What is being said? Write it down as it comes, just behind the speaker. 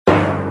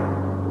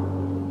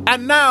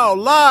And now,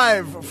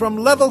 live from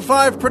Level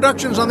 5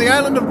 Productions on the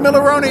island of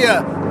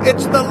Milleronia,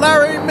 it's The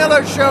Larry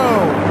Miller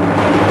Show.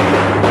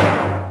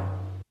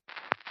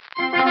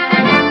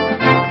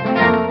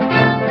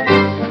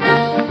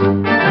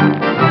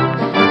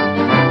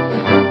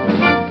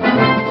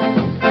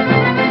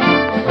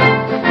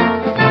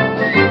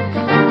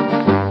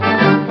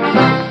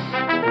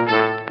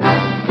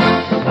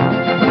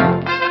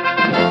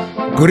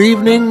 Good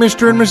evening,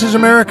 Mr. and Mrs.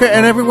 America,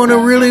 and everyone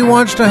who really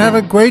wants to have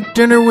a great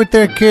dinner with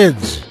their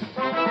kids.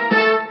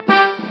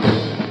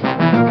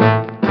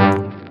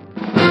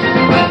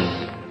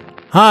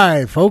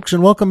 Hi, folks,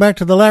 and welcome back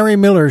to the Larry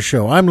Miller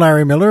Show. I'm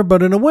Larry Miller,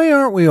 but in a way,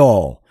 aren't we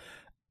all?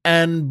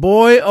 And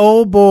boy,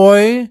 oh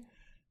boy,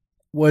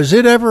 was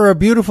it ever a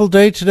beautiful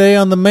day today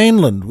on the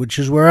mainland, which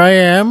is where I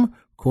am,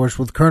 of course,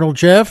 with Colonel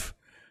Jeff,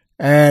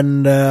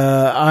 and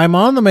I'm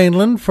on the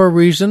mainland for a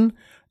reason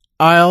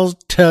I'll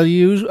tell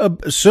you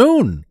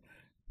soon.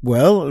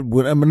 Well,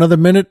 another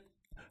minute,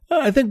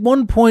 I think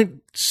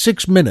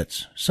 1.6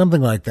 minutes,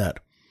 something like that.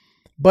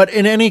 But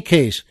in any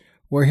case,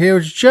 we're here.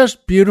 It's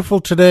just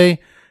beautiful today.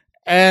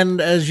 And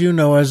as you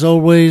know, as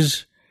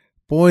always,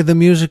 boy, the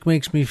music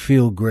makes me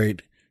feel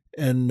great.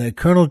 And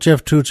Colonel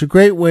Jeff, too, it's a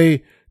great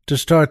way to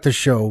start the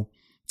show.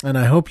 And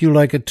I hope you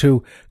like it,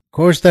 too. Of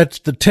course, that's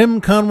the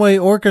Tim Conway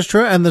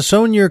Orchestra and the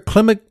Sonia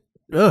Klimek.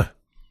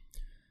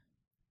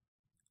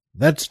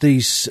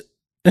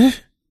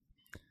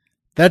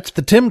 That's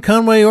the Tim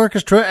Conway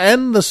Orchestra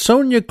and the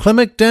Sonia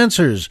Klimek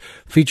Dancers,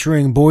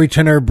 featuring boy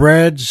tenor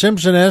Brad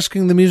Simpson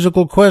asking the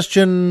musical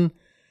question,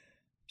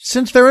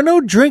 since there are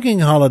no drinking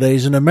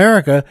holidays in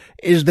America,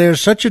 is there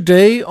such a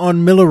day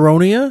on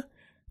Milleronia?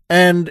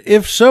 And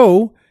if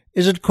so,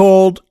 is it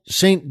called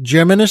St.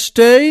 Geminus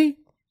Day?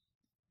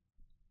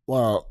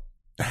 Well,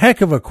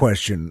 heck of a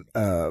question,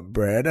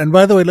 Brad. And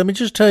by the way, let me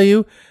just tell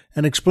you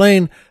and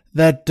explain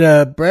that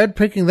Brad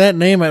picking that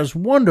name was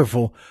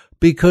wonderful,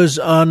 because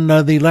on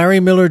the Larry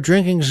Miller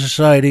Drinking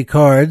Society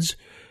cards,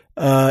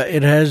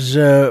 it has,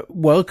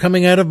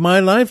 coming out of my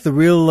life, the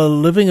real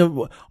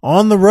living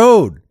on the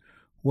road.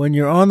 When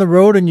you're on the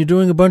road and you're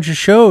doing a bunch of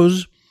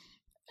shows,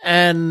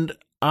 and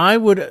I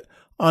would,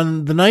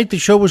 on the night the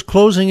show was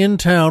closing in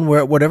town,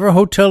 where whatever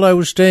hotel I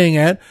was staying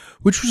at,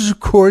 which was, of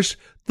course,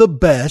 the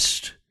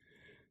best,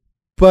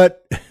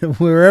 but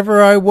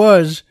wherever I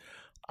was,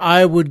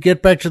 I would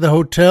get back to the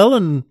hotel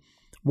and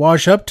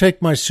wash up,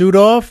 take my suit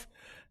off,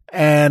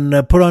 and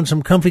put on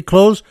some comfy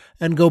clothes,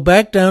 and go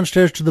back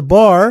downstairs to the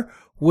bar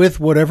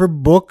with whatever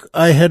book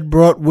I had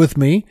brought with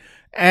me.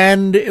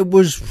 And it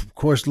was, of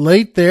course,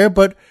 late there,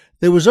 but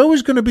there was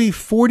always going to be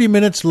 40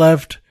 minutes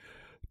left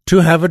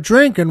to have a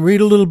drink and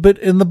read a little bit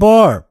in the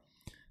bar.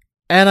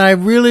 And I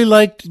really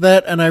liked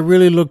that, and I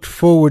really looked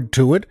forward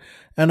to it,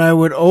 and I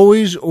would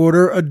always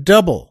order a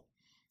double.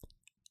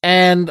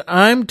 And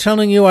I'm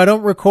telling you, I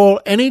don't recall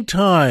any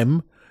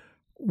time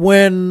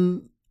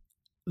when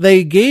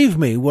they gave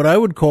me what I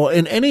would call,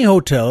 in any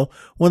hotel,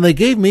 when they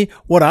gave me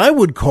what I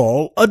would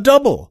call a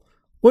double.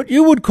 What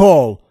you would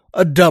call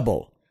a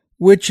double,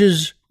 which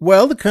is,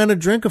 well, the kind of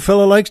drink a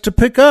fellow likes to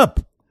pick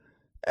up.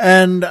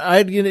 And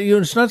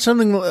it's not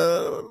something,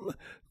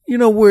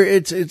 where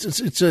it's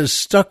a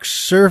stuck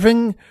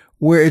serving,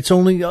 where it's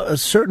only a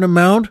certain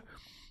amount.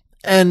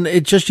 And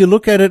it just, you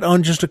look at it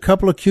on just a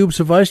couple of cubes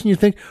of ice and you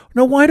think,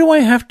 no, why do I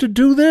have to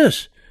do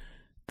this?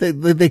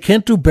 They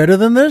can't do better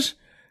than this.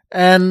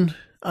 And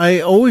I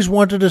always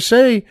wanted to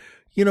say,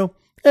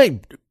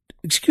 hey,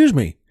 excuse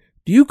me,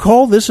 do you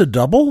call this a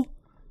double?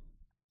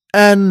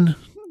 And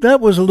that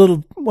was a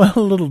little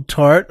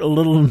tart, a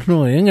little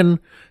annoying, and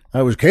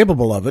I was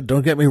capable of it,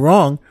 don't get me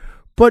wrong.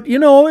 But,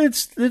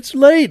 it's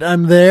late.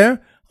 I'm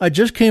there. I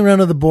just came round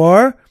to the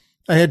bar.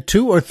 I had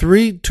 2 or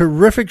 3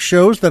 terrific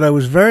shows that I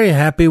was very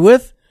happy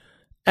with.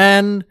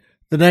 And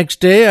the next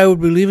day I would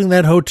be leaving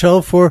that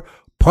hotel for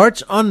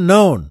parts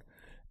unknown.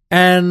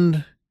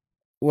 And,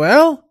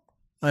 well,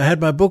 I had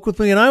my book with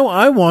me, and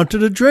I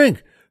wanted a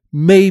drink.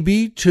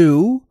 Maybe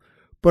 2,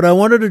 but I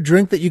wanted a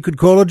drink that you could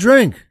call a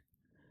drink.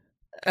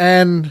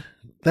 And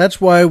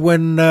that's why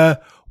when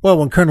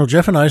Colonel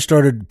Jeff and I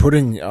started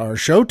putting our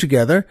show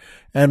together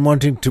and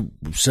wanting to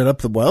set up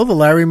the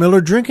Larry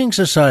Miller Drinking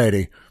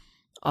Society,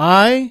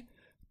 I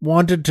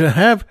wanted to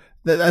have,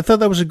 I thought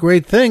that was a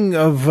great thing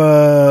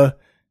of,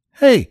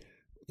 hey,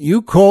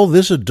 you call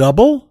this a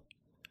double?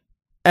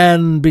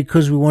 And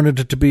because we wanted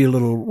it to be a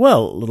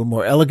little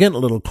more elegant, a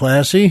little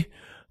classy,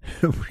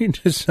 we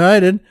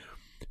decided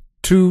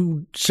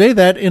to say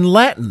that in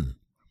Latin.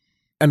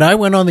 And I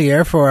went on the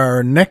air for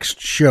our next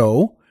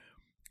show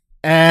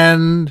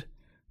and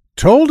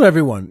told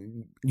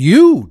everyone,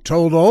 you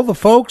told all the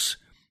folks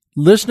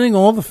listening,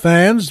 all the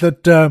fans,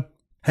 that,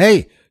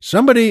 hey,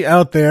 somebody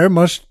out there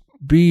must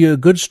be a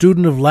good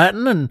student of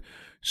Latin and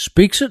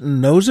speaks it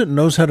and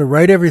knows how to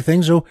write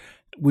everything. So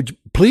would you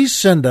please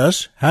send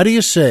us, how do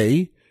you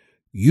say,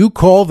 you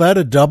call that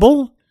a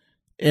double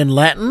in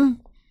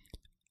Latin?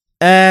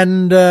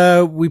 And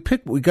we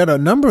got a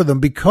number of them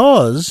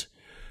because,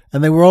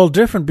 and they were all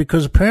different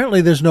because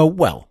apparently there's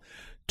no,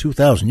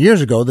 2,000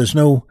 years ago,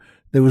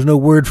 there was no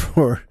word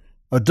for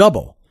a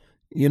double.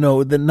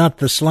 Not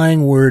the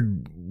slang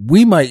word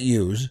we might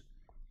use,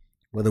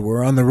 whether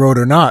we're on the road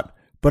or not.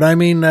 But I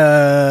mean,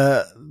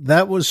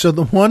 that was, so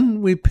the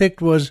one we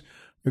picked was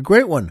a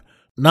great one.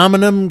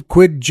 Nominum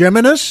quid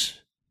geminis,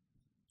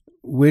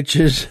 which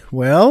is,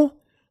 well,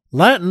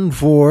 Latin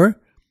for,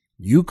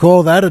 you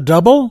call that a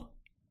double?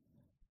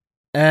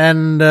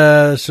 And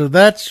so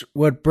that's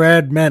what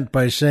Brad meant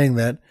by saying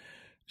that.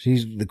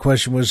 The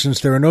question was, since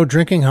there are no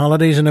drinking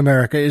holidays in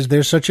America, is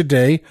there such a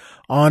day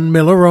on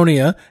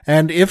Milleronia?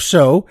 And if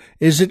so,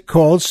 is it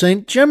called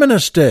St.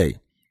 Geminis Day?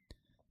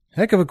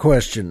 Heck of a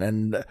question.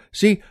 And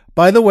see,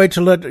 by the way, to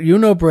let you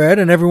know, Brad,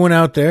 and everyone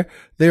out there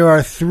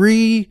are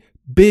 3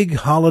 big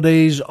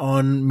holidays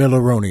on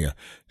Milleronia.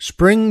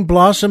 Spring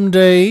Blossom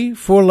Day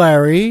for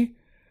Larry,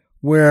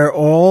 where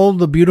all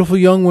the beautiful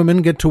young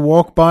women get to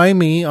walk by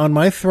me on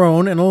my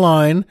throne in a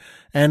line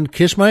and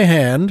kiss my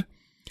hand.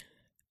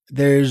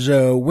 There's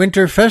a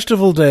Winter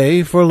Festival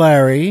Day for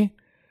Larry,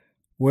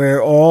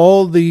 where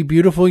all the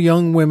beautiful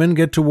young women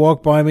get to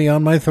walk by me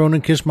on my throne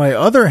and kiss my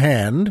other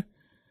hand.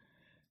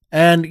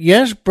 And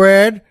yes,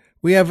 Brad,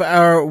 we have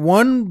our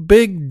one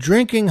big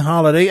drinking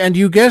holiday, and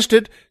you guessed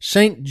it,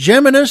 St.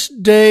 Geminis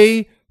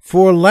Day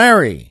for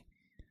Larry,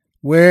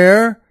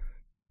 where,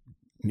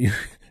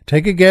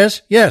 take a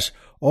guess, yes,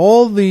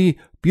 all the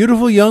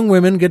beautiful young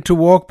women get to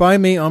walk by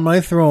me on my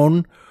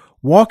throne,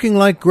 walking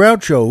like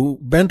Groucho,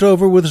 bent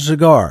over with a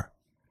cigar.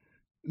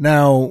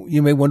 Now,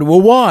 you may wonder, well,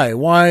 why?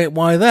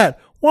 Why that?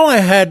 Well, I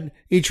had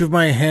each of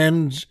my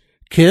hands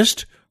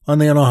kissed on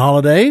the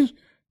holidays,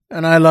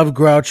 and I love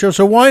Groucho,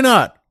 so why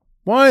not?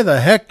 Why the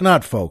heck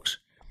not, folks?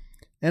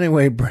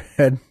 Anyway,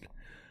 Brad,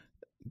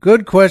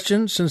 good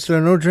question. Since there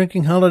are no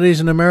drinking holidays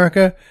in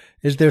America,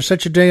 is there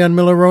such a day on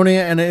Milleronia?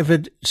 And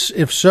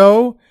if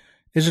so,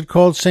 is it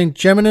called St.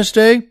 Geminis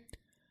Day?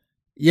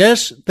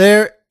 Yes,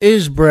 there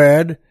is,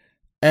 Brad.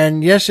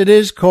 And yes, it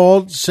is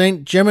called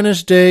St.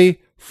 Geminis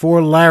Day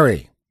for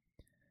Larry.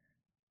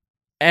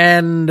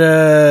 And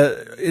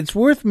it's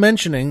worth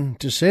mentioning,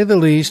 to say the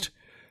least,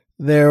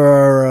 there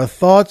are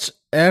thoughts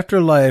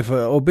after life,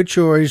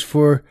 obituaries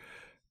for,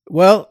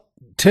 well,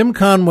 Tim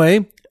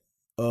Conway,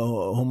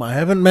 whom I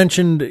haven't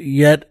mentioned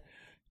yet.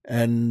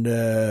 And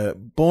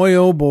boy,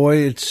 oh boy,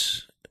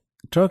 it's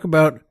talk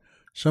about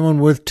someone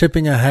worth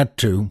tipping a hat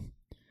to.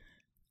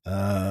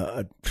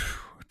 A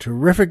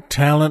terrific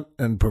talent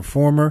and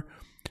performer.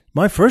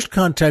 My first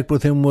contact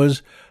with him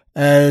was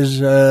as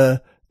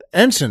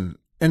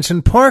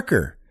Ensign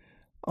Parker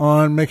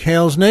on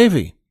McHale's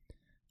Navy.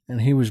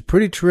 And he was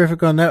pretty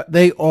terrific on that.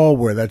 They all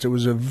were. It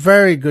was a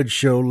very good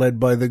show led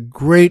by the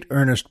great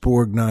Ernest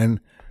Borgnine.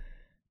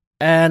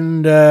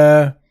 And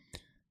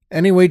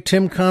anyway,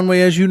 Tim Conway,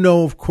 as you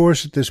know, of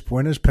course, at this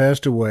point has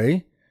passed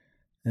away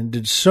and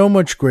did so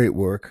much great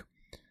work.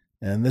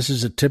 And this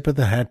is a tip of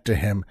the hat to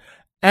him.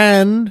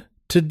 And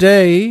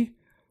today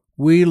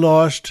we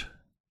lost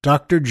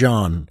Dr.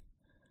 John,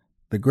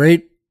 the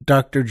great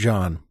Dr.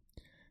 John.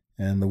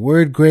 And the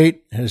word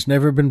great has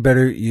never been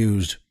better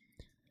used.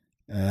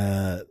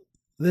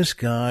 This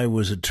guy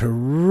was a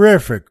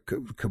terrific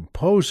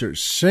composer,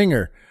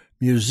 singer,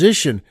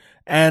 musician,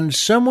 and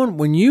someone,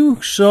 when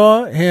you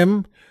saw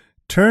him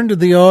turn to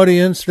the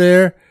audience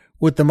there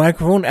with the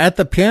microphone at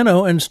the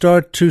piano and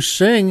start to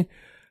sing,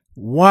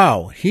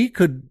 wow, he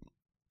could,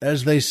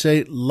 as they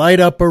say, light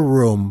up a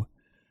room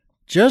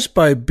just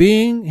by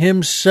being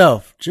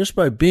himself, just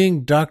by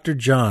being Dr.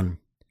 John.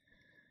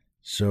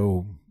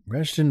 So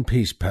rest in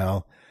peace,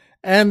 pal.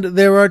 And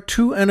there are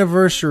 2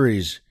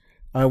 anniversaries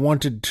I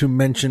wanted to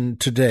mention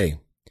today.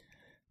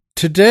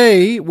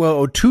 Today,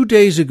 2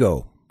 days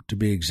ago, to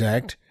be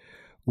exact,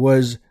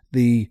 was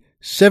the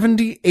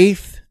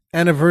 78th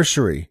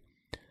anniversary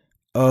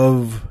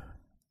of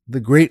the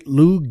great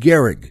Lou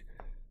Gehrig,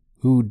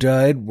 who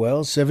died,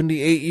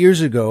 78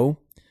 years ago.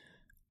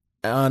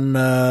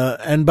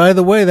 And by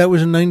the way, that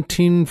was in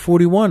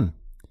 1941.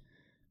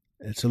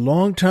 It's a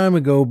long time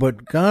ago,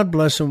 but God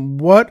bless him.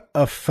 What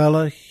a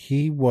fella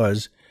he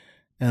was,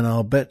 and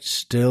I'll bet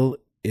still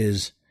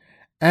is.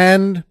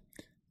 And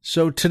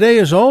so today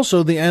is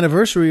also the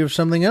anniversary of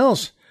something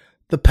else,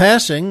 the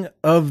passing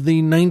of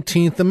the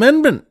 19th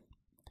Amendment,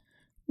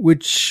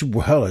 which,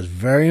 is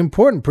very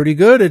important, pretty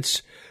good.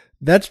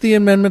 That's the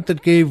amendment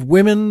that gave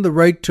women the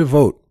right to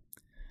vote.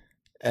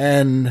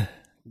 And,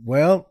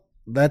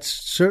 that's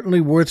certainly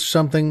worth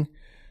something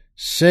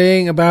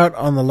saying about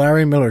on the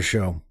Larry Miller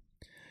Show.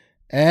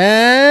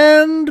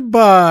 And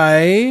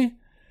by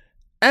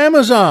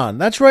Amazon.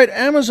 That's right,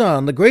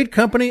 Amazon, the great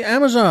company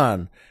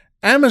Amazon.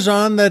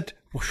 Amazon that,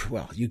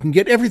 you can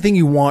get everything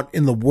you want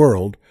in the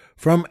world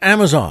from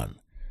Amazon.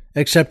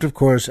 Except, of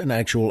course, an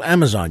actual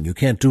Amazon. You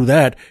can't do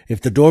that if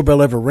the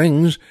doorbell ever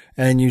rings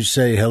and you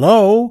say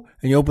hello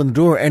and you open the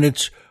door and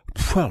it's,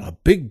 a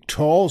big,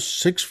 tall,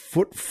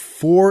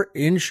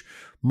 6'4"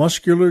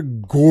 muscular,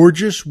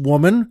 gorgeous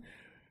woman.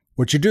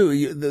 What you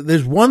do,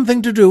 there's one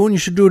thing to do and you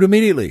should do it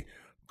immediately.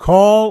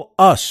 Call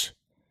us.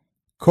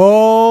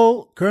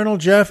 Call Colonel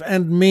Jeff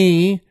and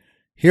me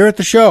here at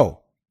the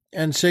show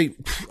and say,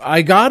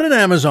 I got an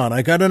Amazon.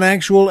 I got an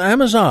actual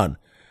Amazon.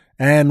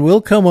 and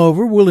we'll come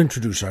over. We'll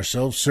introduce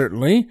ourselves,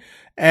 certainly,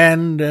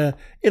 and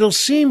it'll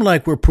seem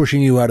like we're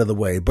pushing you out of the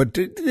way, but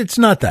it's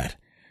not that.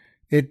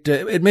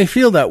 It may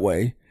feel that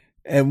way,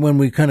 and when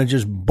we kind of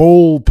just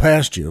bowl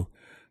past you,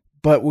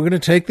 but we'll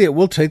take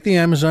the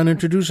Amazon,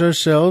 introduce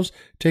ourselves,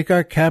 take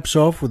our caps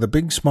off with a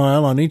big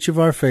smile on each of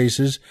our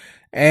faces,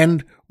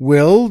 and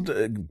we'll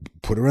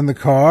put her in the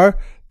car,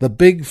 the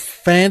big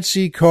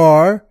fancy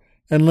car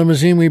and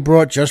limousine we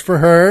brought just for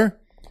her,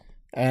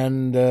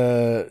 and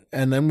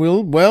then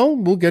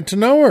we'll get to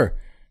know her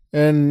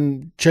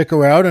and check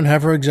her out and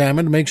have her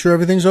examined to make sure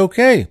everything's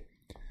okay.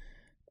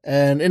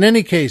 And in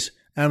any case,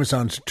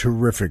 Amazon's a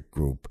terrific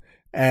group,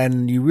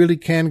 and you really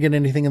can get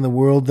anything in the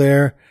world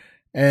there.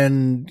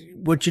 And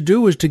what you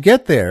do is to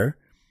get there,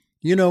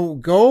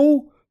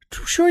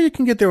 sure you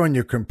can get there on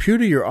your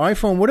computer, your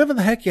iPhone, whatever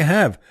the heck you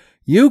have.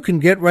 You can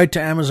get right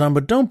to Amazon,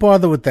 but don't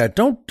bother with that.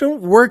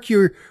 Don't work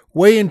your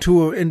way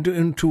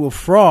into a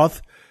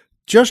froth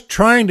just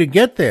trying to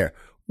get there.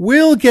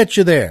 We'll get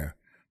you there.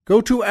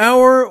 Go to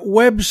our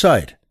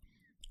website,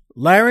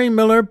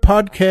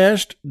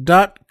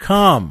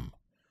 LarryMillerPodcast.com.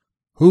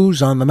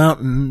 Who's on the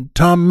mountain?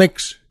 Tom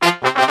Mix. Da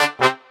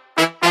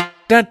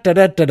da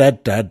da da da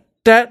da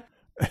da.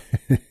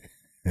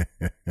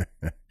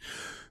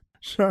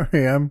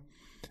 Sorry, I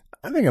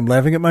think I'm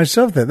laughing at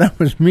myself there. That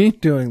was me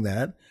doing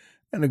that.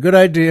 And a good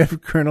idea for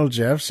Colonel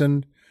Jeffs,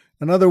 and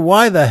another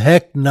why the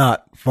heck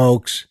not,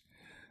 folks.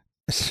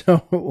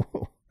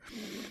 So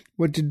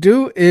what to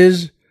do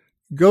is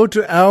go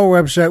to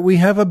our website. We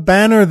have a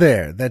banner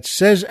there that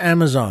says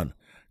Amazon.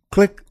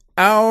 Click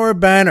our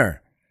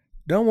banner.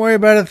 Don't worry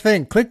about a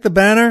thing. Click the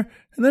banner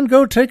and then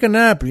go take a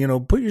nap.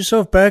 Put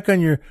yourself back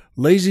on your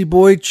lazy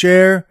boy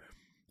chair.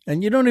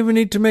 And you don't even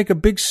need to make a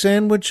big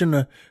sandwich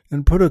and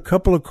put a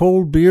couple of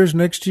cold beers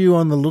next to you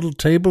on the little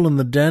table in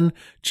the den.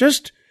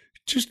 Just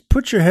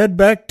put your head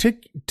back,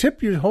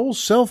 tip your whole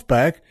self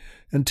back,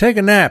 and take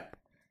a nap.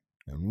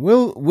 And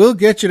we'll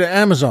get you to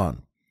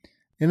Amazon.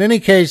 In any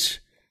case,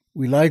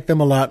 we like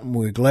them a lot, and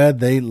we're glad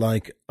they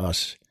like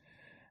us.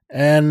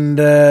 And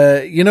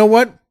you know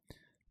what?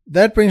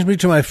 That brings me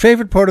to my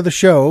favorite part of the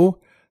show,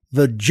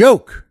 the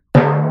joke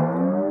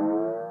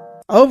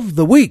of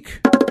the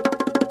week.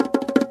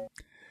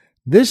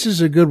 This is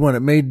a good one.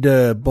 It made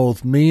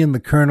both me and the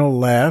Colonel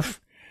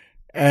laugh,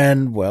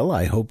 and, well,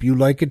 I hope you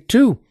like it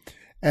too.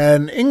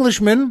 An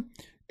Englishman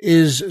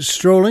is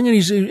strolling, and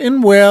he's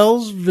in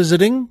Wales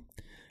visiting,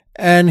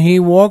 and he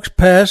walks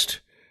past,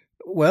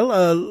 well,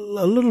 a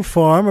little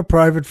farm, a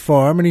private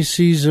farm, and he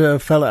sees a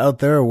fella out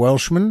there, a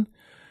Welshman.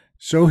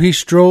 So he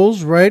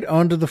strolls right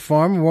onto the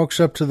farm and walks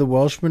up to the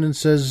Welshman and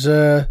says,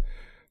 well,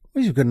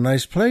 you've got a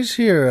nice place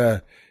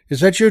here. Is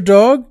that your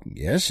dog?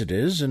 Yes, it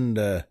is,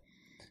 and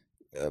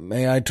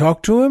may I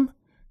talk to him?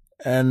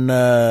 And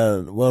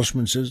the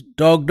Welshman says,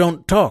 dog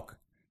don't talk.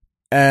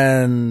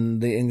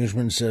 And the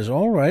Englishman says,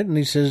 all right. And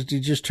he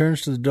just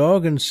turns to the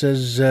dog and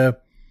says,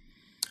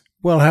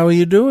 well, how are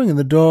you doing? And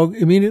the dog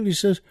immediately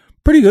says,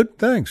 pretty good,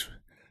 thanks.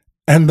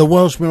 And the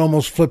Welshman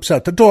almost flips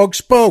out. The dog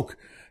spoke.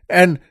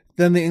 And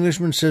then the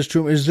Englishman says to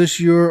him, is this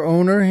your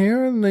owner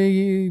here? And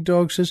the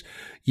dog says,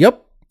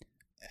 yep.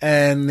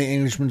 And the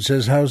Englishman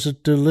says, how's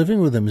it living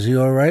with him? Is he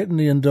all right? And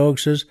the dog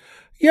says,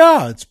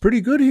 yeah, it's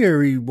pretty good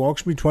here. He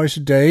walks me twice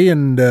a day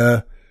and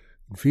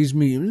feeds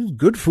me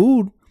good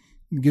food.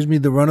 He gives me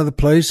the run of the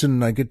place,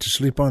 and I get to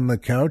sleep on the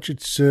couch.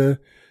 It's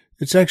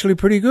actually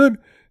pretty good.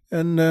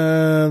 And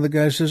the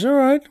guy says, all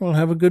right, well,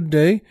 have a good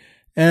day.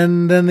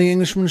 And then the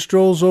Englishman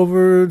strolls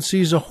over and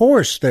sees a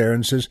horse there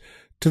and says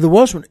to the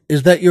Welshman,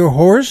 is that your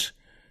horse?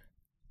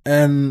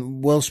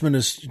 And Welshman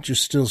is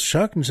just still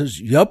shocked and says,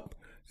 yup.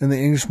 And the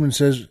Englishman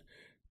says,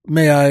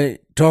 may I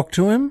talk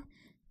to him?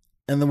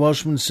 And the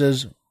Welshman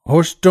says,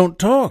 horse don't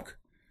talk.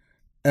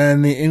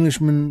 And the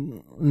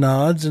Englishman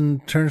nods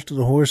and turns to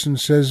the horse and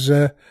says,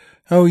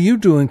 how are you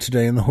doing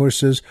today? And the horse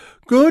says,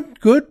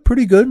 good,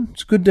 pretty good.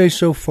 It's a good day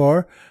so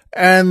far.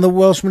 And the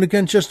Welshman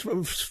again just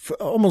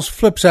almost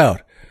flips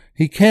out.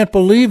 He can't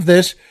believe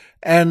this.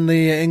 And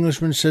the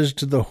Englishman says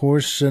to the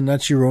horse, and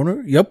that's your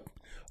owner? Yep.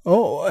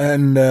 Oh,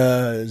 and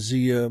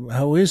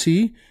how is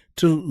he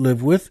to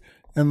live with?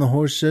 And the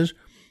horse says,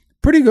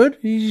 pretty good.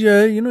 He's,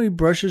 he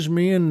brushes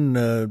me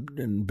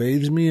and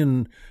bathes me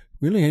and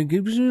really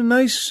gives me a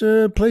nice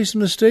place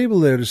in the stable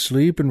there to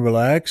sleep and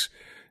relax.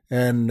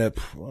 And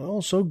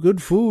also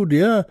good food,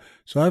 yeah.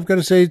 So I've got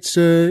to say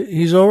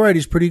he's all right.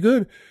 He's pretty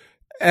good.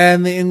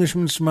 And the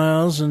Englishman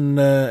smiles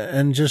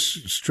and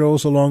just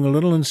strolls along a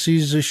little and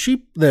sees a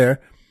sheep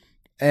there,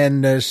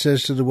 and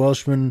says to the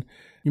Welshman,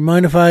 "You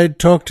mind if I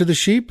talk to the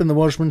sheep?" And the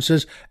Welshman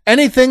says,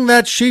 "Anything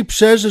that sheep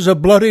says is a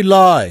bloody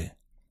lie."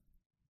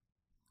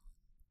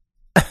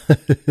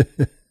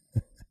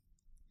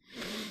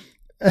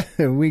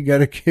 We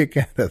got a kick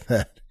out of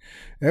that.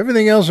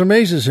 Everything else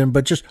amazes him,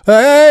 but just,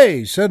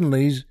 hey,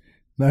 suddenly he's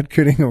not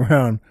kidding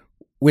around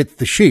with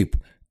the sheep.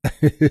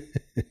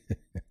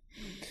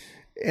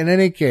 In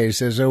any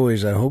case, as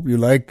always, I hope you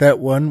like that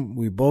one.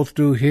 We both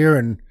do here,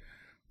 and,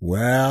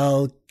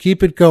 well,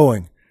 keep it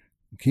going.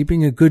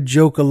 keeping a good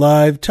joke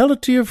alive. Tell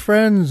it to your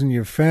friends and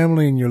your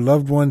family and your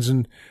loved ones.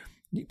 And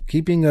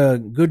keeping a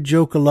good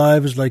joke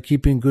alive is like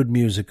keeping good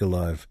music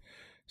alive.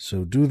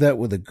 So do that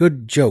with a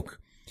good joke.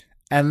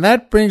 And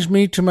that brings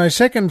me to my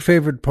second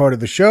favorite part of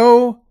the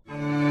show,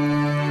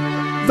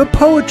 the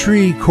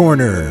Poetry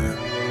Corner.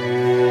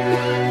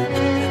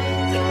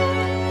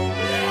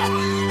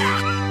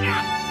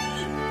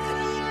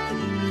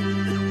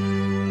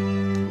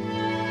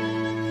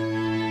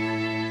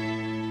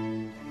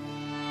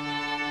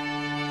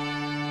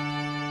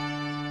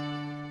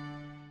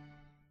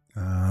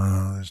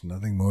 There's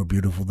nothing more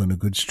beautiful than a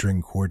good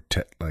string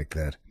quartet like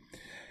that.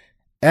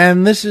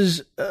 And this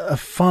is a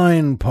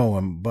fine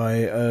poem by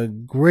a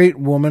great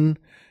woman,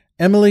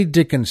 Emily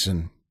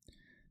Dickinson.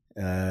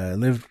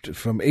 Lived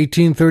from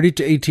 1830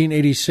 to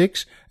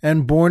 1886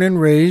 and born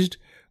and raised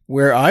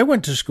where I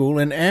went to school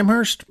in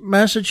Amherst,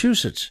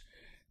 Massachusetts.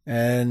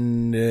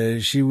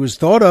 And she was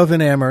thought of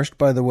in Amherst,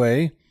 by the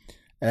way,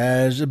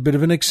 as a bit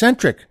of an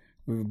eccentric,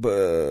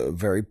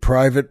 very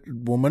private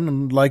woman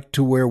and liked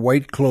to wear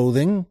white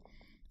clothing.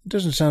 It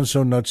doesn't sound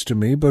so nuts to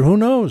me, but who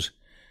knows?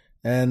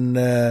 And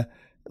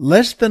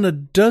less than a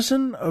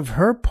dozen of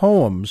her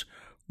poems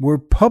were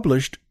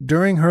published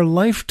during her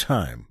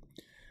lifetime.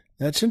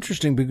 That's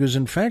interesting because,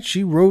 in fact,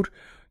 she wrote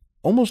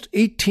almost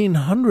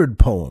 1,800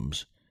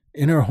 poems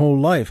in her whole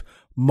life.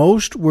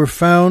 Most were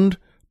found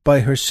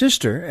by her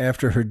sister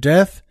after her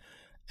death,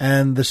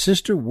 and the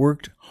sister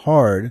worked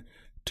hard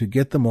to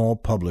get them all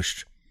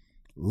published,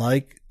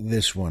 like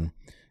this one.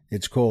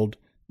 It's called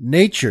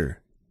Nature,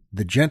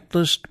 the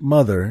Gentlest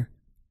Mother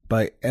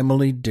by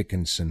Emily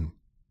Dickinson.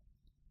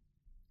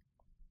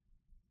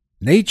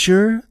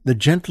 Nature, the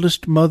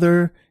gentlest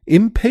mother,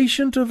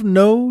 impatient of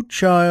no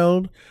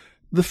child,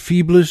 the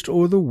feeblest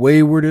or the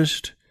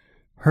waywardest,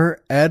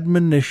 her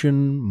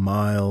admonition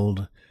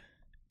mild.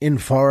 In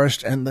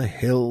forest and the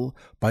hill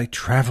by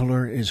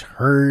traveller is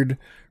heard,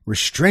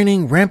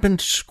 restraining rampant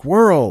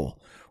squirrel,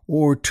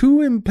 or too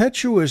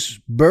impetuous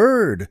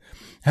bird.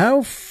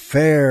 How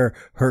fair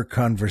her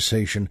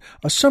conversation,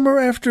 a summer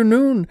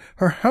afternoon,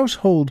 her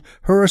household,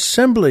 her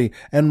assembly,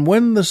 and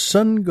when the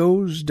sun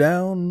goes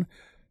down,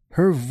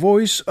 her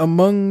voice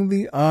among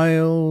the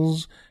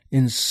isles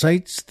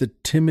incites the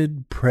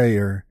timid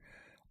prayer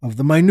of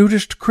the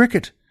minutest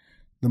cricket,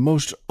 the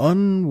most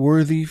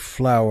unworthy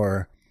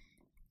flower.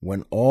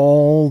 When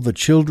all the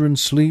children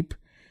sleep,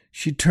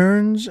 she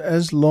turns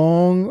as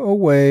long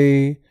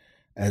away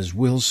as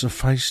will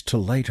suffice to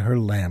light her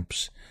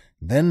lamps,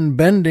 then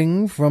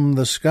bending from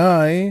the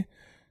sky,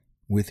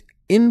 with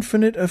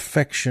infinite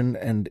affection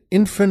and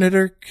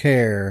infiniter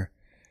care,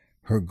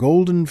 her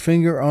golden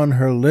finger on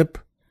her lip,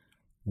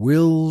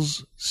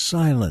 wills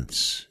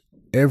silence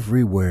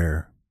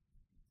everywhere.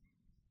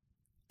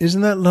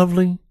 Isn't that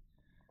lovely?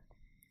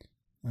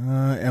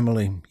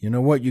 Emily, you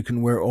know what? You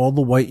can wear all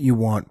the white you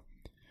want,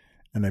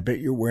 and I bet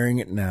you're wearing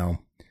it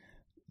now.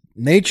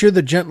 Nature,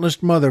 the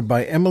Gentlest Mother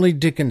by Emily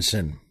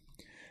Dickinson.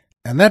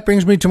 And that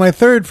brings me to my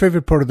third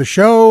favorite part of the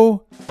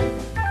show,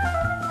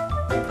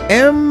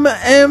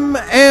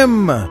 MMM,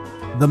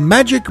 the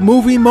Magic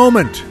Movie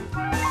Moment.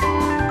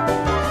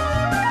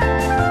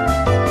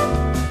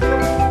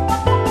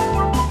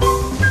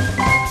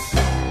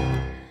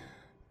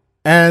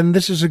 And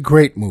this is a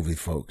great movie,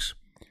 folks.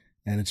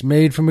 And it's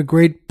made from a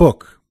great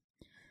book.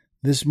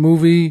 This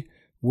movie,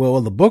 well,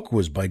 the book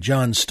was by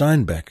John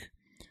Steinbeck.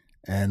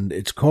 And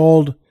it's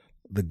called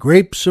The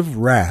Grapes of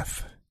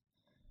Wrath.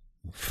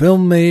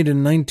 Film made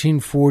in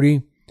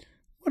 1940.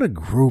 What a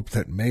group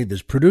that made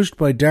this. Produced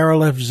by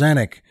Darrell F.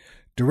 Zanuck.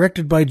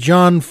 Directed by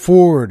John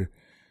Ford.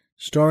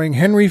 Starring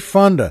Henry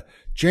Fonda,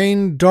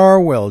 Jane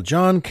Darwell,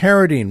 John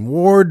Carradine,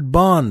 Ward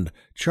Bond,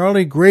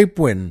 Charlie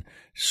Grapewin,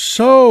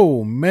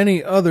 so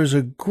many others.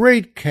 A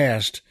great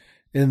cast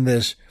in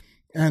this.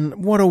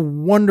 And what a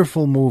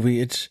wonderful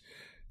movie. It's,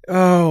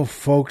 oh,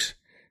 folks.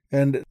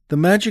 And the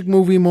magic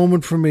movie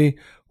moment for me,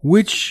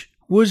 which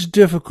was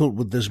difficult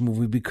with this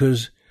movie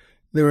because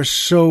there are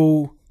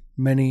so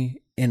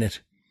many in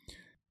it.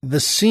 The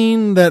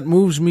scene that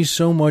moves me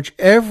so much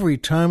every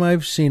time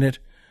I've seen it,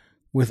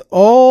 with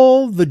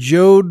all the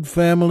Joad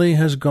family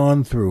has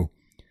gone through.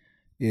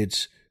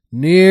 It's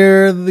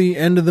near the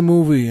end of the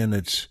movie, and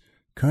it's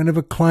kind of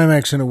a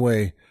climax in a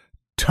way.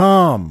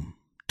 Tom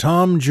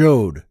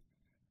Joad,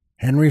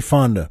 Henry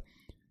Fonda,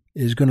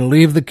 is going to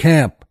leave the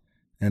camp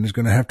and is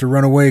going to have to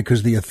run away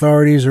because the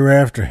authorities are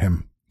after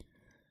him.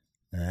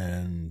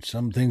 And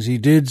some things he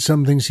did,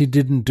 some things he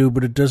didn't do,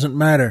 but it doesn't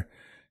matter.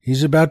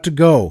 He's about to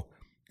go,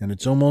 and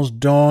it's almost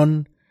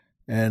dawn,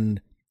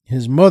 and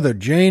his mother,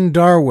 Jane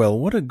Darwell,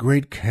 what a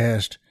great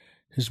cast.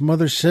 His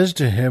mother says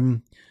to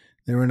him,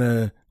 they're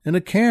in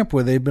a camp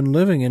where they've been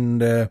living,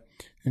 and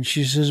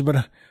she says,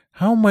 but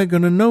how am I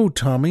going to know,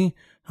 Tommy?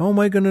 How am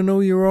I going to know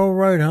you're all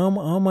right? How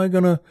am I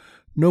going to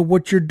know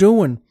what you're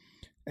doing?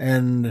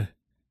 And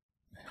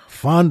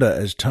Fonda,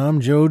 as Tom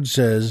Joad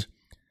says,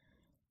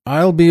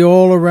 I'll be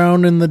all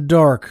around in the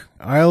dark.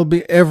 I'll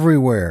be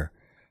everywhere.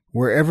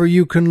 Wherever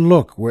you can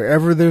look,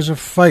 wherever there's a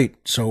fight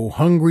so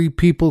hungry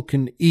people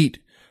can eat,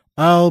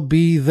 I'll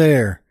be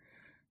there.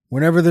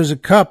 Whenever there's a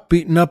cop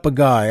beating up a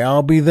guy,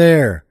 I'll be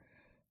there.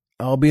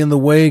 I'll be in the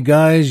way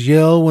guys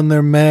yell when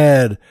they're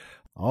mad.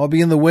 I'll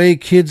be in the way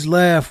kids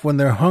laugh when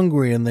they're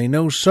hungry and they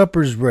know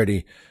supper's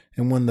ready.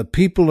 And when the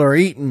people are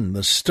eating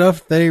the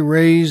stuff they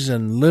raise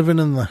and living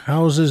in the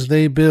houses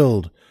they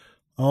build,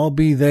 I'll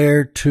be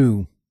there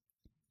too.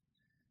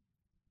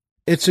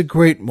 It's a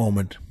great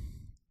moment.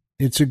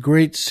 It's a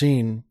great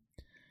scene.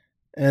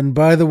 And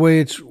by the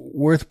way, it's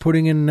worth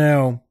putting in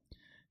now.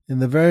 In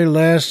the very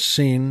last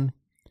scene,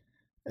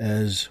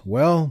 as,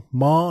 well,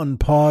 Ma and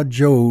Pa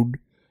Jode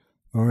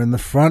are in the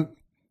front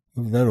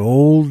of that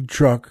old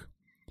truck,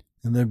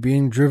 and they're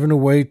being driven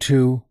away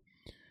too.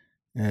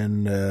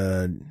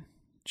 And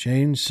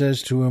Jane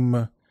says to him,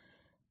 I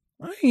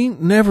ain't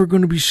never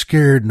going to be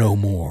scared no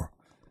more.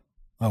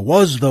 I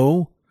was,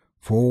 though.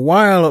 For a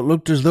while it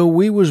looked as though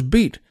we was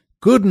beat,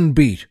 good and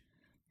beat.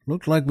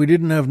 Looked like we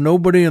didn't have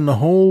nobody in the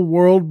whole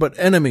world but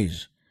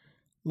enemies.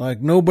 Like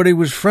nobody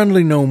was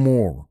friendly no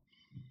more.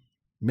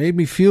 Made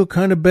me feel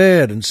kind of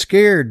bad and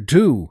scared,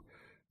 too.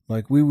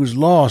 Like we was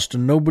lost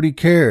and nobody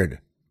cared.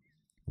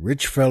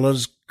 Rich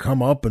fellas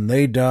come up and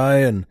they die,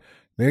 and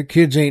their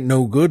kids ain't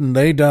no good and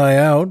they die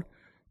out.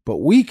 But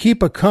we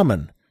keep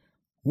a-comin'.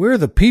 We're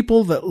the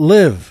people that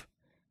live.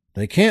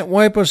 They can't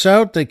wipe us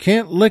out, they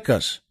can't lick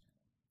us.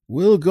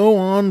 We'll go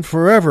on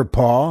forever,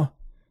 Pa,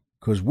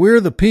 'cause we're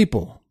the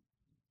people.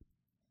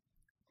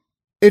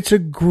 It's a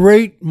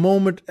great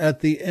moment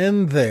at the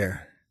end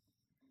there.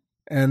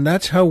 And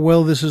that's how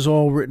well this is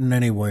all written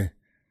anyway.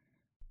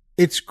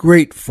 It's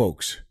great,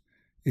 folks.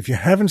 If you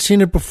haven't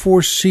seen it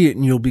before, see it,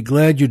 and you'll be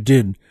glad you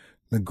did.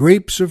 The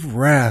Grapes of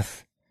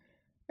Wrath.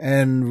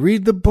 And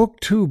read the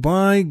book, too,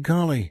 by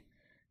golly.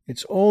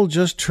 It's all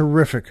just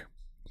terrific.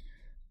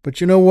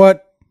 But you know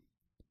what?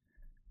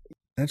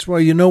 That's why,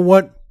 you know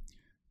what?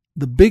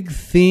 The big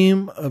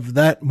theme of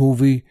that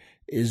movie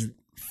is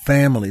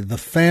family, the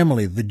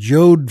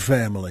Jode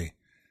family.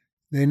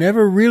 They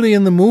never really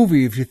in the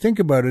movie, if you think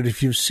about it,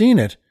 if you've seen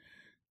it,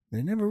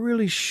 they never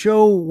really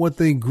show what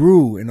they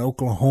grew in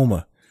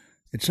Oklahoma.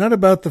 It's not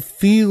about the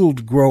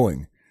field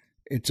growing.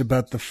 It's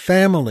about the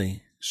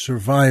family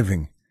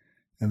surviving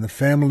and the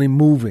family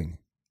moving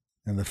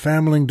and the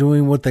family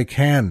doing what they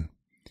can.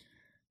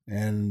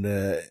 And,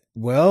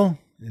 well,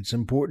 it's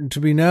important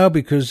to me now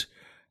because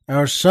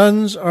our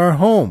sons are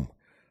home.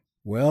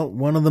 Well,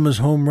 one of them is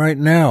home right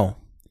now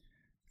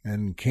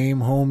and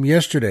came home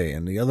yesterday,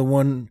 and the other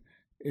one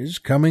is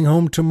coming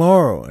home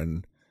tomorrow,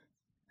 and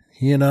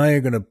he and I are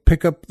going to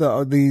pick up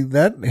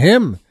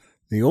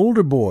the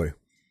older boy.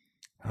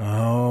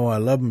 Oh, I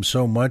love him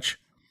so much.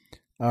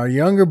 Our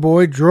younger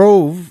boy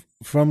drove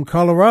from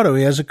Colorado.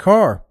 He has a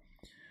car.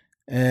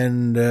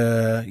 And,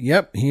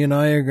 yep, he and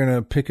I are going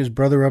to pick his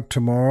brother up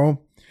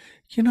tomorrow.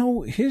 You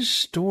know, his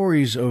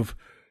stories of,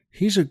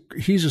 he's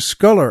a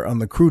sculler on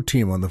the crew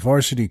team, on the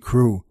varsity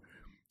crew.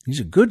 He's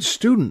a good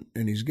student,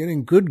 and he's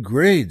getting good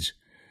grades.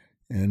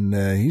 And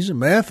he's a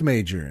math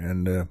major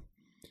and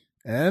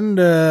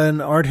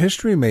an art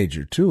history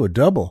major, too, a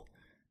double.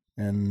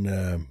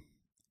 And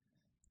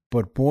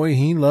but, boy,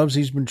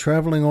 he's been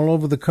traveling all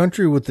over the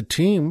country with the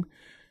team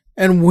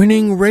and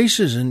winning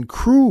races and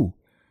crew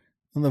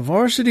on the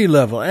varsity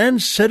level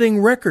and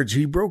setting records.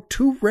 He broke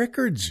 2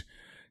 records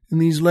in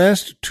these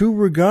last 2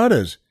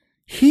 regattas.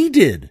 He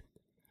did.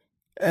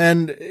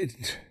 And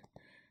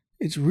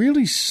it's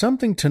really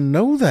something to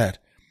know that.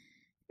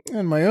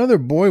 And my other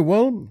boy,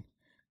 well,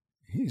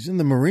 he's in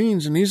the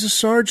Marines and he's a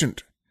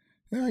sergeant.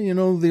 Now, you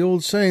know the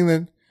old saying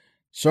that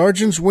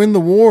sergeants win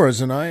the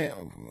wars, and I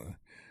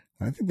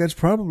think that's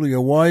probably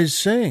a wise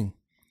saying.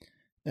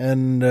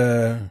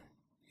 And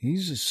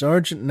he's a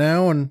sergeant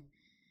now, and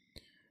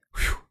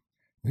whew,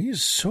 he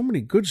has so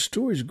many good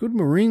stories, good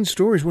Marine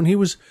stories. When he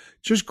was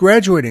just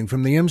graduating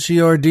from the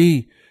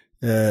MCRD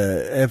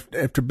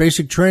after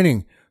basic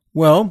training,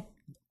 well,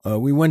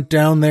 we went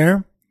down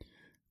there.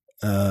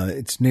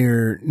 It's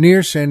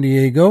near San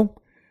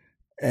Diego,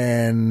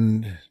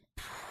 and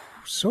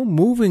so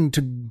moving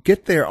to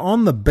get there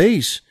on the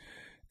base.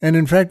 And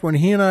in fact, when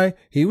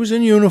he was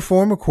in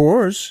uniform, of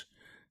course.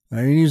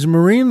 I mean, he's a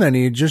Marine then.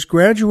 He had just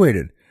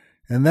graduated.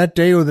 And that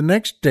day or the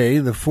next day,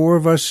 the 4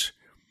 of us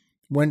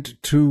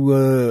went to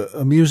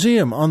a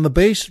museum on the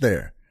base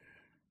there.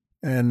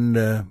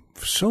 And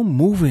so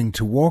moving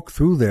to walk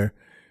through there.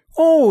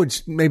 Oh,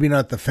 it's maybe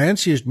not the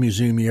fanciest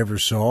museum you ever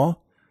saw,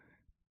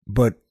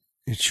 but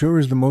it sure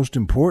is the most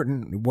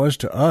important. It was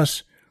to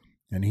us.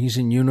 And he's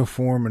in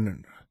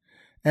uniform,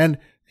 and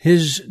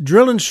his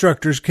drill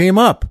instructors came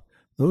up.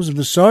 Those are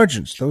the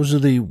sergeants. Those are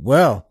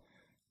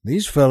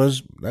these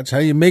fellas, that's how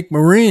you make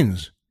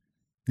Marines.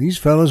 These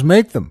fellas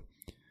make them.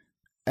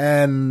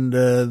 And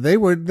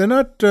they're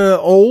not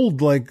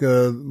old like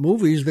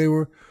movies. They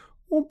were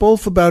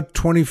both about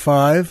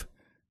 25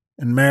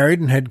 and married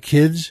and had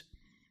kids.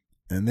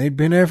 And they'd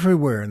been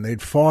everywhere and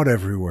they'd fought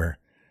everywhere.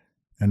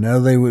 And now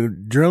they were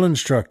drill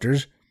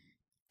instructors.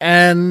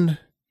 And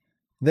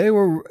they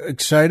were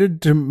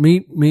excited to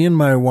meet me and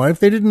my wife.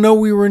 They didn't know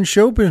we were in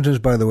show business,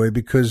 by the way,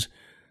 because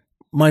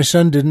my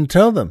son didn't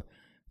tell them.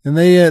 and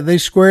they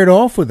squared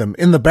off with him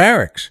in the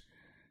barracks.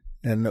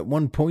 And at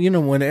one point,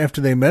 when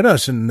after they met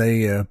us and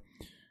they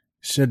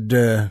said,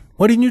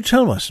 why didn't you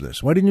tell us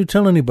this? Why didn't you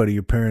tell anybody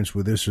your parents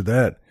were this or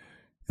that?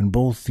 And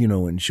both,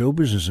 in show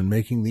business and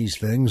making these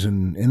things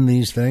and in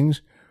these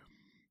things.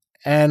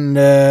 And,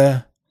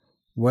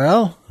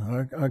 well,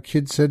 our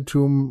kid said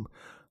to him,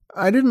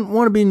 I didn't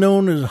want to be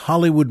known as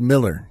Hollywood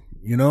Miller,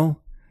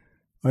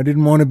 I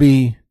didn't want to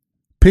be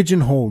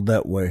pigeonholed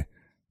that way.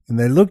 And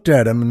they looked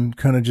at him and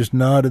kind of just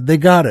nodded. They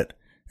got it.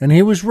 And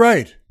he was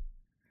right.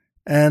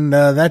 And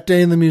that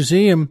day in the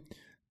museum,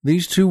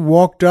 these two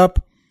walked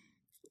up.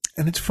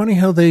 And it's funny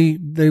how they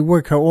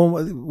work.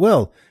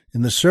 Well,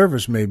 in the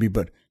service maybe,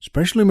 but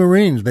especially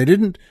Marines, they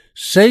didn't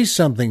say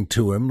something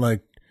to him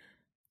like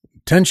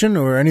tension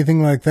or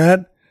anything like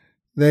that.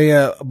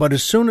 But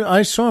as soon as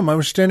I saw him, I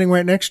was standing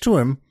right next to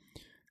him,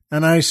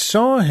 and I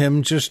saw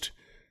him just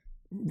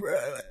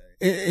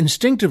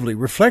instinctively,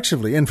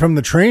 reflexively, and from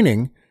the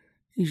training,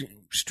 he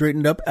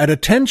straightened up at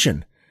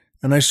attention.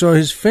 And I saw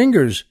his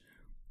fingers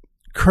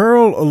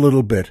curl a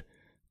little bit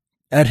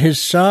at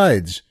his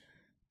sides.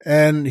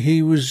 And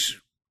he was,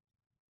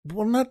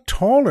 well, not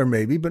taller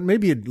maybe, but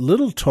maybe a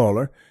little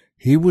taller.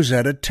 He was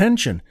at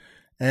attention.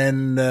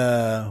 And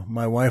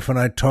my wife and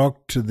I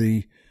talked to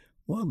the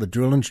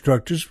drill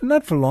instructors,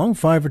 not for long,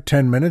 5 or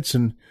 10 minutes,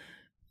 and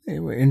they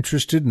were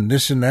interested in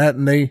this and that,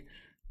 and they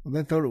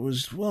thought it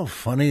was,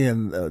 funny,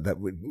 and that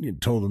we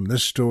told them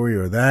this story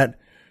or that,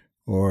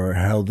 or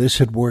how this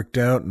had worked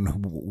out,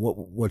 and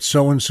what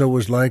so-and-so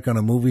was like on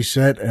a movie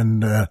set,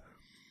 and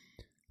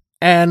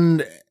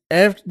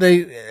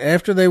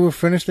after they were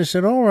finished, they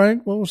said, all right,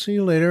 well, we'll see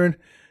you later,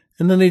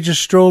 and then they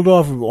just strolled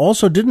off.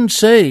 Also didn't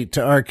say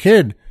to our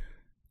kid,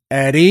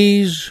 at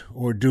ease,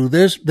 or do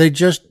this. They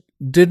just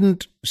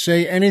didn't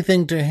say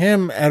anything to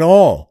him at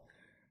all,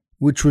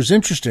 which was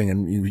interesting,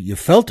 and you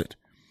felt it.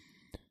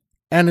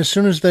 And as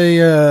soon as they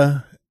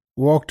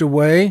walked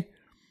away,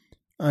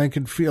 I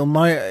could feel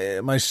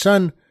my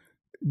son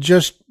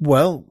just,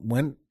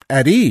 went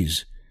at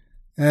ease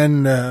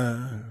and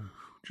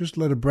just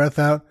let a breath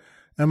out.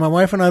 And my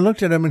wife and I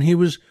looked at him, and he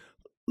was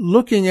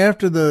looking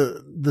after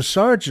the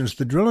sergeants,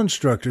 the drill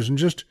instructors, and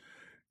just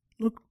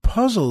looked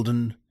puzzled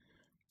and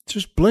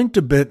just blinked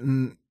a bit.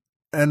 And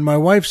my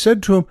wife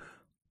said to him,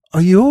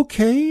 are you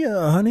okay,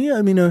 honey?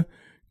 I mean,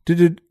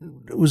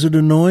 was it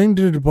annoying?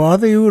 Did it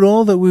bother you at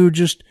all that we were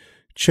just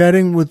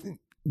chatting with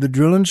the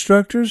drill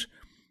instructors?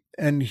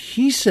 And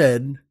he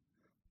said,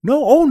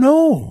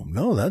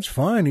 no, that's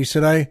fine. He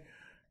said,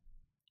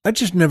 I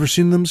just never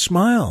seen them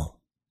smile.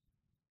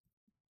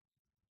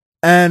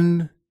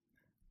 And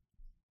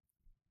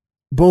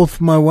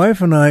both my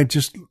wife and I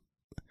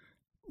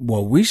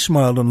we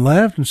smiled and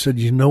laughed and said,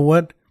 you know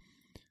what?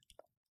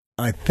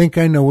 I think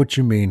I know what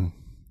you mean.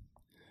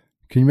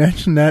 Can you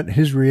imagine that?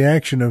 His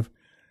reaction of,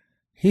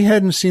 he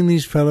hadn't seen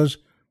these fellas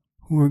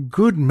who were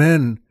good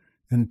men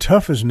and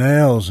tough as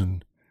nails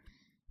and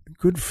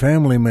good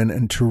family men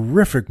and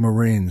terrific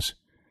Marines.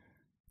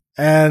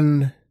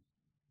 And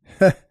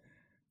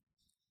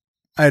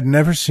I'd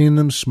never seen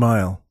them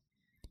smile.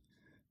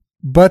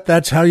 But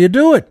that's how you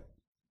do it.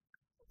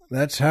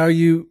 That's how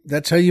you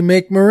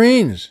make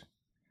Marines.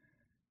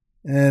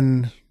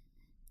 And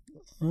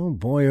oh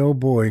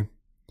boy.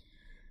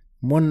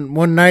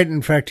 One night,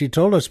 in fact, he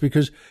told us,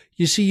 because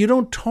you see, you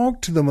don't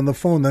talk to them on the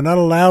phone. They're not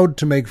allowed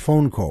to make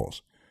phone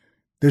calls.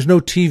 There's no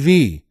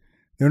TV.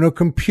 There are no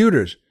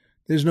computers.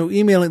 There's no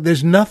emailing.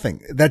 There's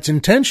nothing. That's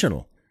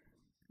intentional.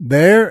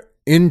 They're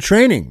in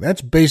training.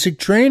 That's basic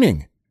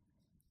training.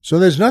 So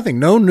there's nothing.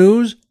 No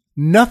news,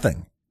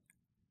 nothing.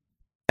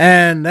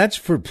 And that's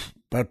for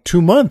about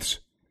 2 months.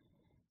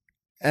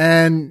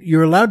 And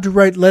you're allowed to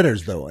write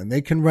letters, though, and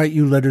they can write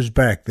you letters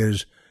back.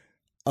 There's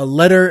a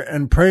letter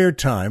and prayer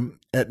time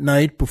at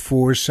night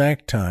before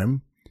sack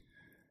time.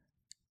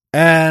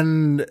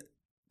 And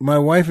my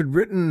wife had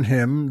written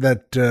him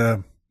that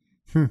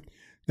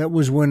that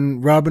was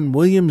when Robin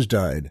Williams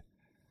died.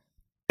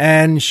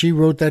 And she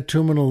wrote that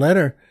to him in a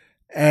letter.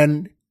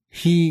 And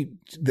the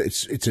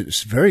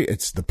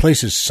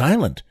place is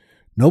silent.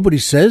 Nobody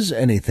says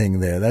anything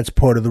there. That's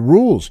part of the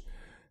rules.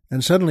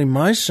 And suddenly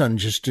my son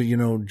just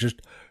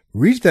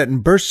reads that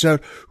and bursts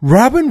out,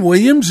 Robin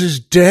Williams is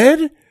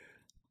dead?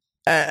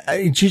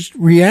 He just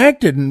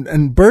reacted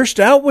and burst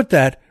out with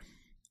that.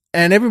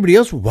 And everybody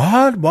else,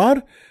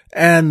 what?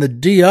 And the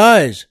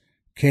DIs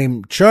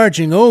came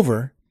charging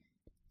over.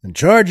 And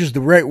charge is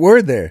the right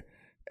word there.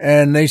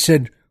 And they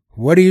said,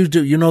 what do?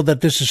 You know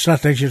that this is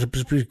not, that you're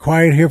supposed to be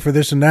quiet here for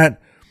this and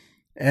that.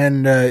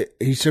 And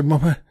he said,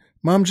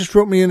 Mom just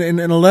wrote me in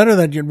a letter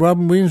that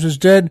Robin Williams was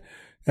dead.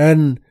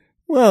 And,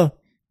 well,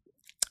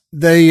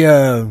 they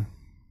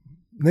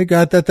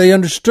got that. They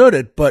understood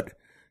it, but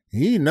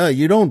no,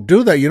 you don't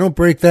do that. You don't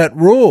break that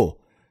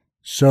rule.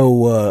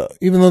 So,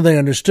 even though they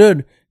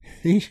understood,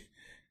 he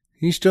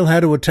still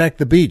had to attack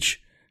the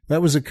beach.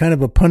 That was a kind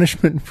of a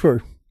punishment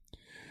for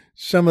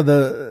some of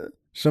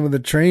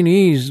the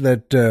trainees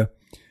that,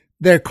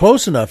 they're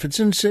close enough.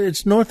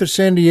 It's north of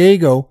San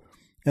Diego,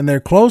 and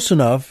they're close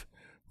enough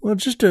Well,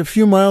 just a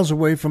few miles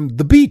away from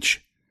the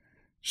beach.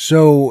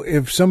 So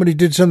if somebody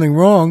did something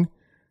wrong,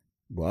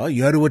 well,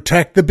 you had to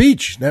attack the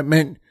beach. That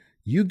meant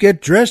you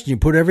get dressed, you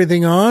put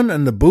everything on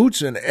and the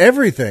boots and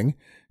everything,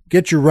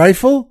 get your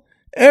rifle,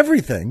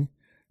 everything.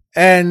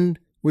 And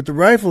with the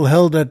rifle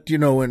held at,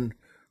 in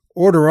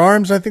order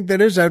arms, I think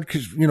that is, out,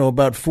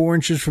 about 4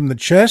 inches from the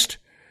chest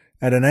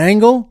at an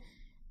angle.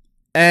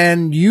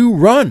 And you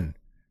run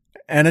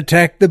and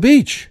attack the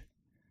beach.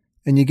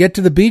 And you get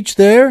to the beach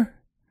there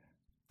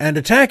and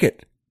attack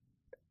it.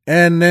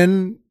 And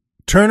then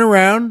turn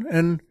around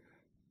and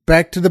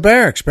back to the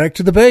barracks, back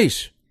to the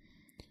base.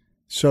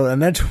 So,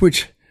 and that's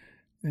which,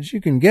 as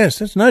you can guess,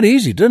 that's not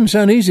easy. It doesn't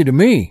sound easy to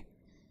me.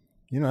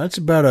 That's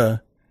about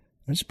a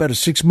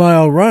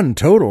 6-mile run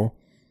total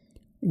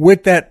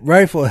with that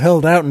rifle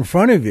held out in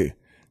front of you.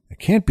 It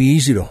can't be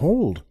easy to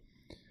hold.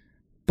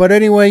 But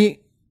anyway,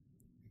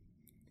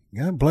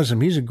 God bless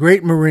him. He's a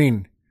great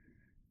Marine.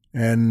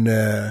 And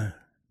our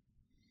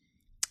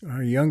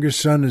younger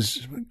son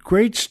is a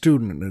great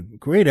student, a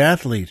great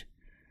athlete.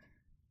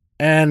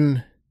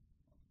 And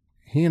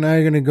he and I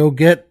are going to go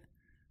get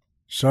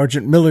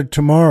Sergeant Millard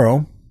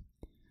tomorrow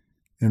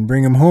and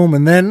bring him home.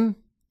 And then,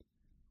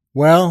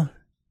 well,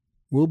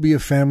 we'll be a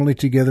family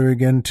together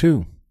again,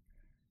 too.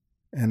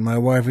 And my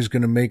wife is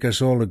going to make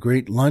us all a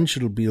great lunch.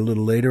 It'll be a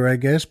little later, I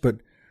guess, but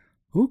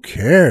who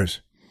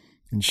cares?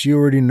 And she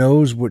already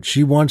knows what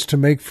she wants to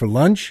make for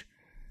lunch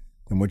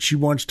and what she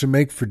wants to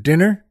make for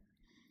dinner.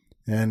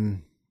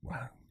 And,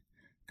 wow,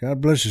 God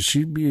bless her,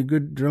 she'd be a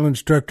good drill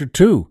instructor,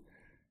 too.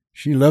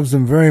 She loves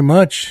them very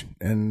much,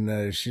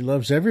 and she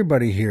loves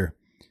everybody here.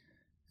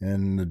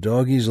 And the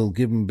doggies will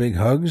give them big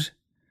hugs.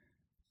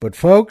 But,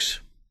 folks,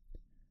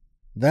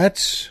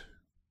 that's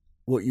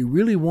what you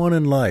really want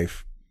in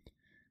life.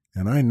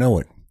 And I know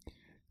it.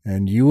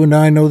 And you and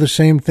I know the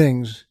same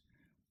things.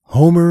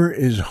 Homer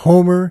is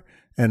Homer,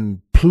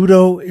 and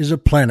Pluto is a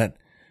planet.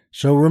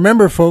 So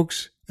remember,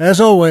 folks, as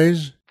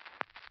always,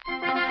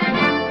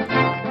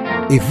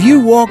 if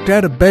you walked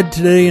out of bed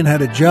today and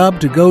had a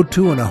job to go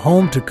to and a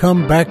home to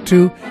come back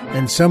to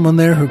and someone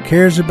there who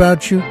cares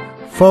about you,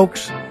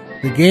 folks,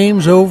 the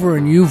game's over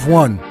and you've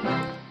won.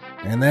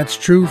 And that's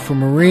true for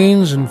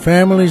Marines and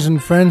families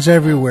and friends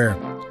everywhere.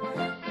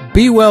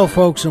 Be well,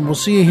 folks, and we'll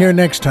see you here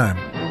next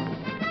time.